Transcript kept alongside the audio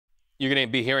You're going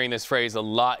to be hearing this phrase a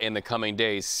lot in the coming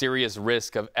days, serious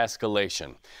risk of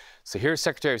escalation. So here's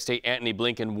Secretary of State Antony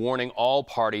Blinken warning all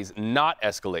parties not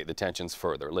escalate the tensions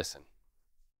further. Listen.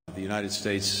 The United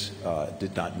States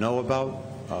did not know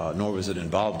about, nor was it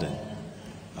involved in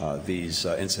these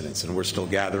incidents, and we're still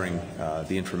gathering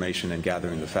the information and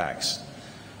gathering the facts.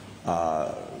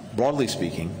 Broadly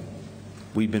speaking,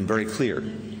 we've been very clear,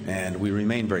 and we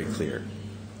remain very clear,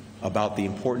 about the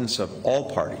importance of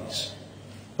all parties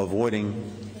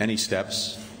avoiding any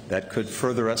steps that could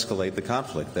further escalate the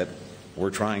conflict that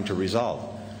we're trying to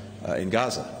resolve in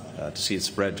Gaza, to see it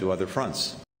spread to other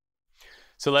fronts.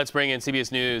 So let's bring in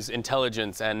CBS News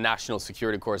intelligence and national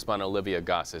security correspondent Olivia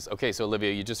Gazis. Okay, so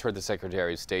Olivia, you just heard the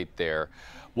Secretary of State there.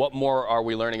 What more are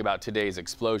we learning about today's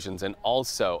explosions, and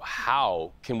also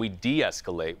how can we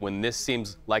de-escalate when this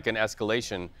seems like an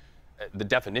escalation, the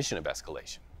definition of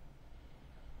escalation?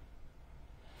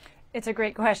 It's a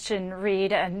great question,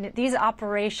 Reed. And these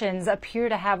operations appear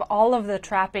to have all of the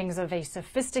trappings of a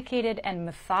sophisticated and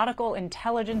methodical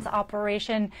intelligence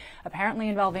operation, apparently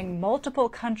involving multiple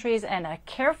countries and a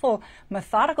careful,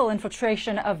 methodical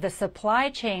infiltration of the supply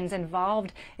chains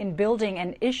involved in building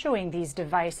and issuing these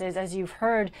devices. As you've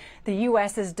heard, the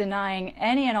U.S. is denying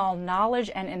any and all knowledge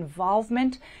and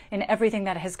involvement in everything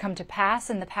that has come to pass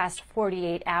in the past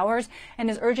 48 hours and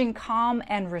is urging calm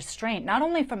and restraint, not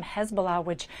only from Hezbollah,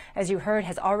 which, as you heard,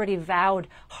 has already vowed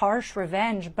harsh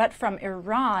revenge, but from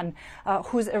Iran,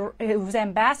 whose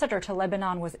ambassador to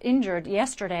Lebanon was injured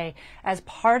yesterday as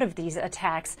part of these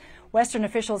attacks. Western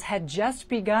officials had just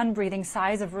begun breathing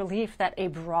sighs of relief that a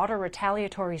broader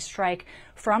retaliatory strike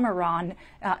from Iran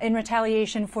in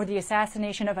retaliation for the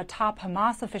assassination of a top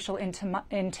Hamas official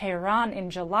in Tehran in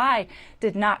July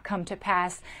did not come to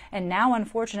pass. And now,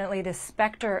 unfortunately, the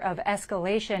specter of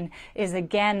escalation is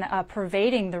again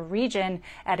pervading the region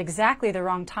at exactly the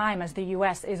wrong time as the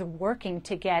U.S. is working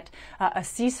to get a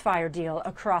ceasefire deal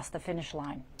across the finish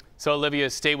line. So, Olivia,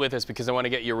 stay with us because I want to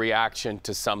get your reaction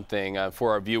to something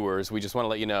for our viewers. We just want to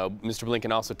let you know, Mr.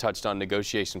 Blinken also touched on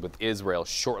negotiations with Israel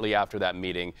shortly after that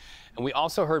meeting. And we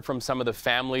also heard from some of the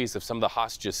families of some of the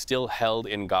hostages still held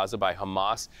in Gaza by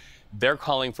Hamas. They're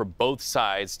calling for both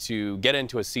sides to get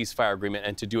into a ceasefire agreement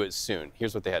and to do it soon.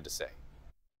 Here's what they had to say.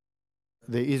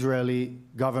 The Israeli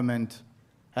government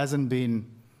hasn't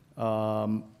been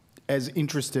as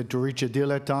interested to reach a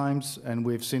deal at times, and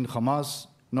we've seen Hamas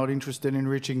not interested in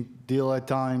reaching deal at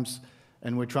times,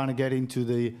 and we're trying to get into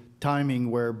the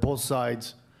timing where both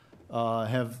sides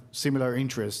have similar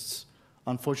interests.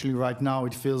 Unfortunately, right now,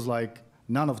 it feels like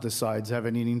none of the sides have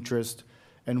any interest,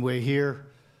 and we're here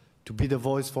to be the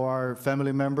voice for our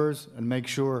family members and make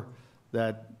sure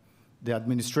that the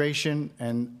administration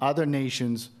and other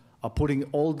nations are putting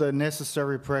all the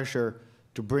necessary pressure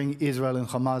to bring Israel and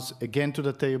Hamas again to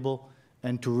the table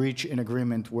and to reach an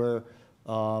agreement where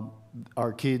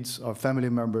our kids, our family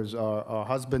members, our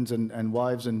husbands and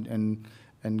wives and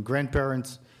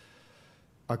grandparents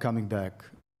are coming back.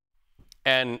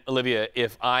 And Olivia,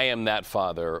 if I am that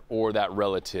father or that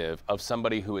relative of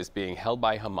somebody who is being held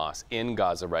by Hamas in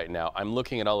Gaza right now, I'm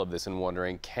looking at all of this and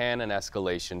wondering, can an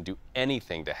escalation do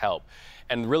anything to help?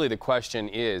 And really the question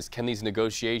is, can these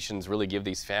negotiations really give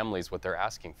these families what they're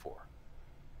asking for?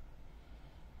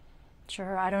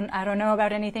 Sure. I don't know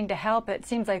about anything to help. It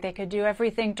seems like they could do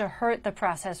everything to hurt the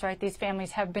process, right? These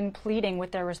families have been pleading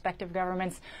with their respective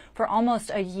governments for almost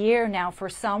a year now for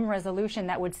some resolution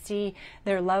that would see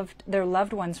their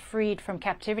loved ones freed from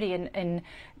captivity in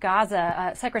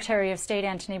Gaza. Secretary of State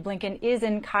Antony Blinken is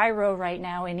in Cairo right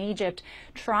now in Egypt,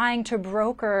 trying to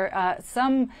broker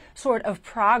some sort of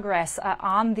progress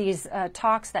on these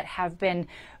talks that have been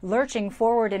lurching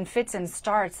forward in fits and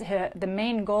starts. The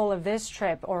main goal of this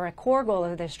trip, or a core goal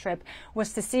of this trip,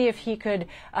 was to see if he could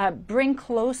bring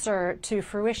closer to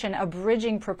fruition a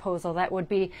bridging proposal that would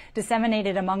be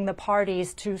disseminated among the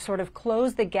parties to sort of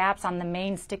close the gaps on the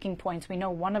main sticking points. We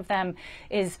know one of them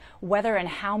is whether and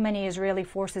how many Israeli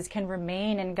forces can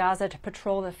remain in Gaza to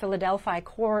patrol the Philadelphia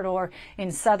corridor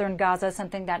in southern Gaza,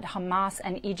 something that Hamas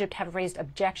and Egypt have raised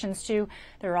objections to.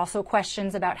 There are also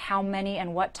questions about how many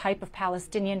and what type of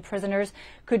Palestinian prisoners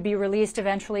could be released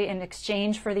eventually in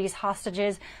exchange for these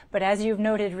hostages. But as you've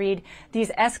noted, Reed, these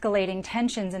escalating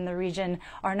tensions in the region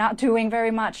are not doing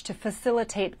very much to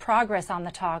facilitate progress on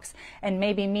the talks and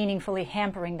maybe meaningfully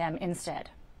hampering them instead.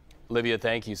 Olivia,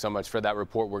 thank you so much for that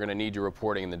report. We're going to need your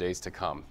reporting in the days to come.